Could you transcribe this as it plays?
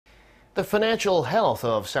The financial health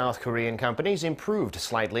of South Korean companies improved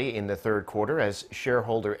slightly in the third quarter as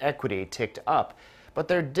shareholder equity ticked up, but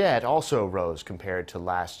their debt also rose compared to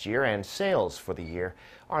last year, and sales for the year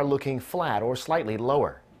are looking flat or slightly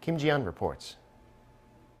lower. Kim Ji-yeon reports.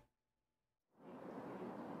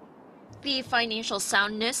 The financial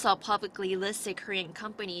soundness of publicly listed Korean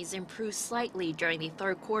companies improved slightly during the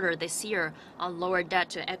third quarter this year on lower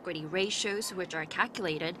debt-to-equity ratios, which are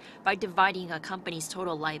calculated by dividing a company's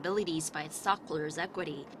total liabilities by its stockholders'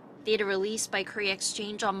 equity. Data released by Korea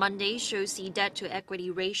Exchange on Monday shows the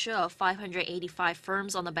debt-to-equity ratio of 585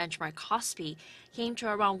 firms on the benchmark KOSPI came to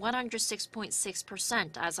around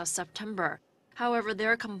 106.6% as of September. However,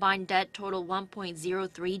 their combined debt totaled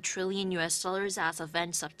 $1.03 trillion as of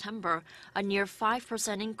end September, a near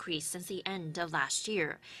 5% increase since the end of last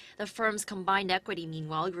year. The firm's combined equity,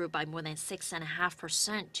 meanwhile, grew by more than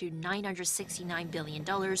 6.5% to $969 billion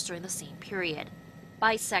during the same period.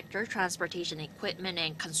 By sector, transportation equipment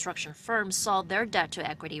and construction firms saw their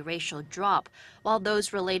debt-to-equity ratio drop, while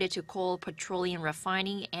those related to coal, petroleum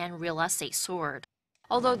refining, and real estate soared.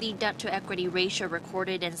 Although the debt-to-equity ratio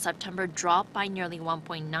recorded in September dropped by nearly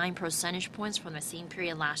 1.9 percentage points from the same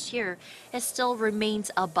period last year, it still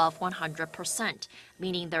remains above 100%,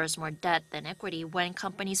 meaning there is more debt than equity when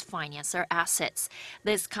companies finance their assets.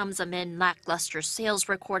 This comes amid lackluster sales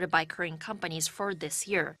recorded by Korean companies for this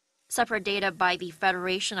year. Separate data by the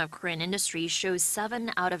Federation of Korean Industry shows 7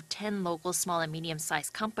 out of 10 local small and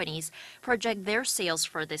medium-sized companies project their sales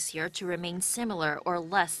for this year to remain similar or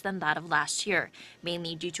less than that of last year,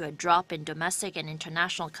 mainly due to a drop in domestic and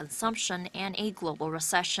international consumption and a global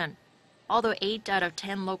recession. Although 8 out of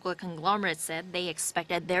 10 local conglomerates said they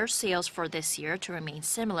expected their sales for this year to remain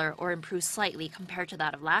similar or improve slightly compared to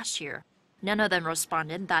that of last year, none of them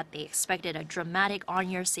responded that they expected a dramatic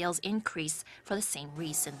on-year sales increase for the same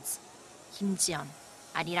reasons. Ji-yeon,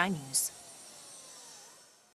 Arirang News.